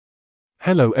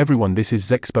Hello everyone, this is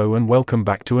Zexpo and welcome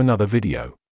back to another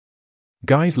video.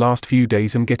 Guys, last few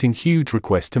days I'm getting huge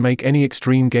requests to make any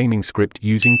extreme gaming script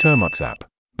using Termux app.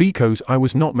 Because I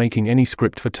was not making any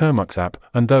script for Termux app,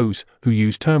 and those who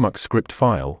use Termux script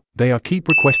file, they are keep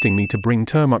requesting me to bring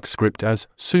Termux script as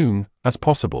soon as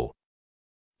possible.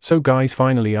 So guys,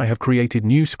 finally I have created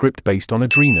new script based on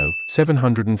Adreno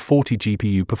 740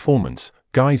 GPU performance.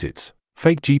 Guys, it's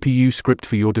fake GPU script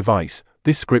for your device.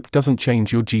 This script doesn't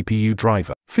change your GPU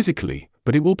driver physically,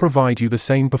 but it will provide you the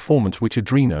same performance which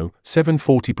Adreno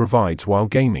 740 provides while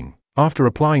gaming. After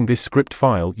applying this script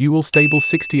file, you will stable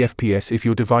 60 FPS if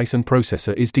your device and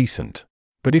processor is decent.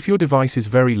 But if your device is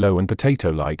very low and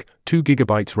potato-like, 2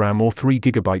 GB RAM or 3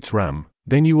 GB RAM,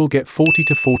 then you will get 40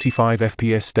 to 45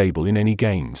 FPS stable in any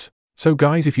games. So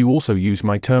guys, if you also use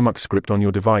my Termux script on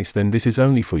your device, then this is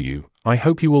only for you. I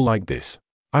hope you will like this.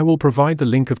 I will provide the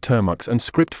link of Termux and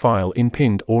script file in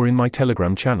pinned or in my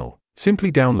Telegram channel.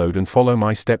 Simply download and follow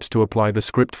my steps to apply the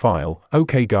script file.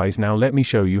 Okay guys, now let me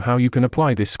show you how you can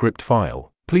apply this script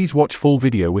file. Please watch full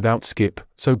video without skip.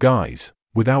 So guys,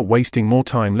 without wasting more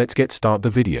time, let's get start the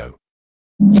video.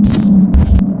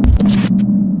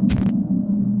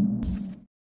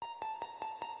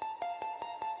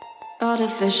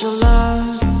 Artificial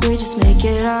love, we just make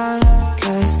it up,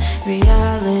 'cause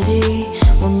reality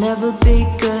will never be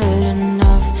good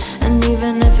enough. And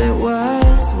even if it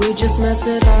was, we just mess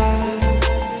it up,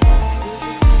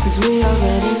 'cause we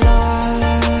already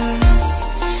lost,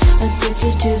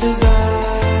 addicted to the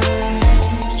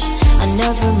rush. I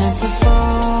never meant to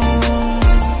fall.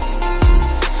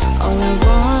 All I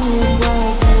wanted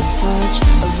was a touch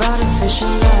of artificial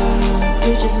love.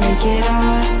 We just make it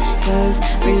up, 'cause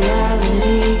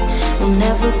reality will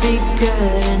never be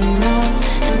good enough.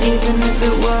 And even if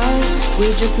it was,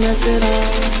 we just mess it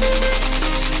up.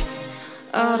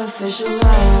 Artificial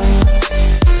love.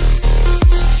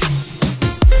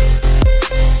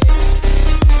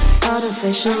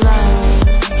 Artificial love.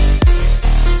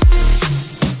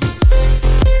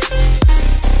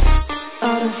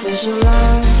 Artificial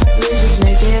love. We just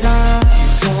make it up,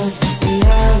 'cause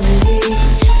reality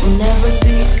will never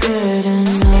be good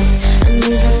enough. And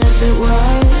even if it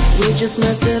was, we just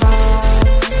mess it up,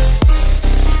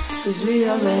 'cause we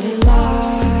already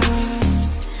lost,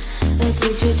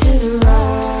 addicted to the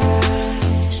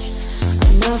rush. I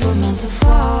never meant to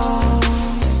fall.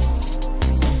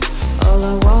 All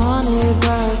I wanted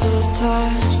was a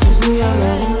touch, 'cause we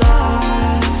already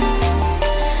lost,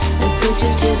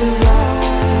 addicted to the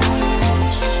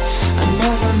rush. I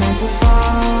never meant to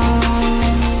fall.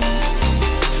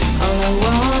 All I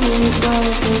wanted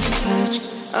was a touch.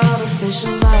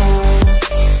 Artificial love.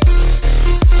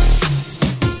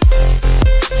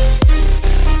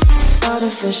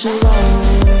 Artificial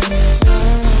love.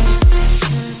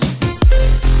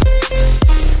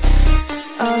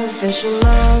 Artificial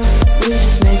love. We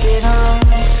just make it up,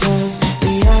 'cause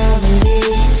reality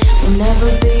will never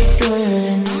be good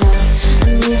enough.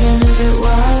 And even if it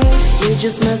was, we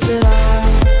just mess it up.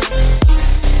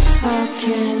 How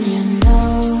can you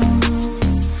know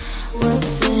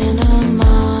what's in our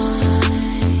mind,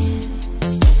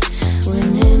 when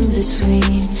in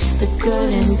between the good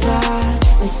and bad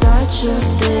there's such a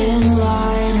thin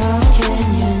line? How can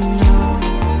you know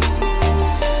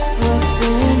what's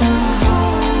in our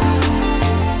heart,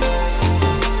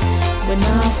 when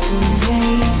often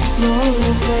hate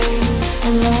motivates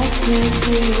and love tears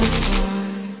you apart?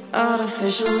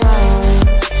 Artificial love.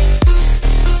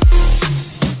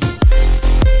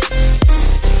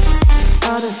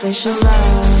 Artificial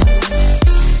love.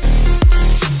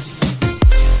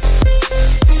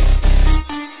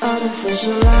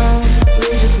 Artificial love. We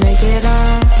just make it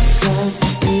up, 'cause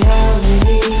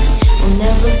reality will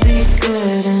never be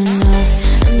good enough.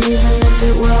 And even if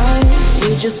it was, we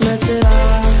just mess it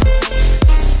up.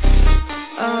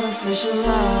 Artificial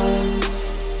love.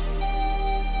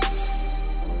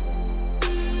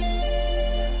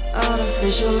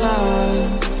 Artificial love.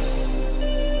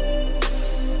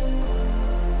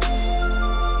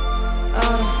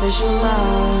 Artificial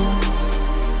love.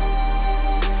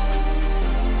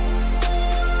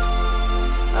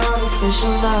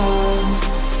 Artificial love.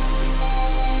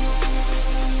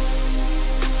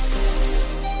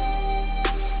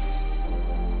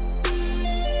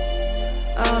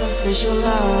 Artificial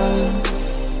love.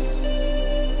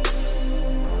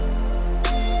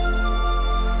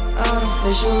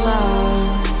 Artificial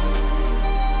love.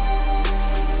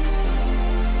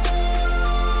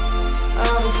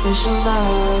 Artificial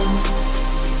love.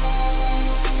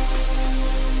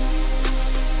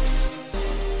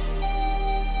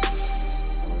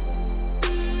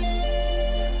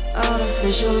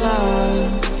 Artificial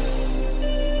love.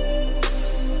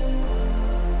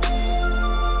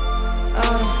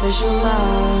 artificial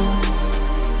love.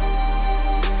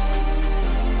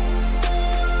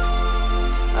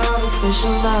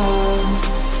 Artificial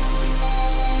love.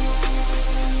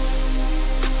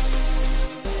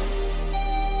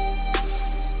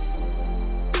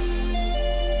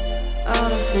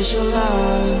 Artificial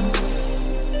love.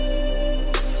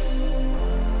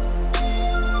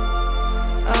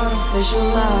 Artificial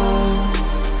love.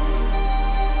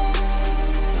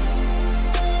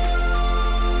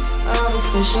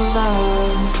 Artificial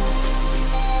love.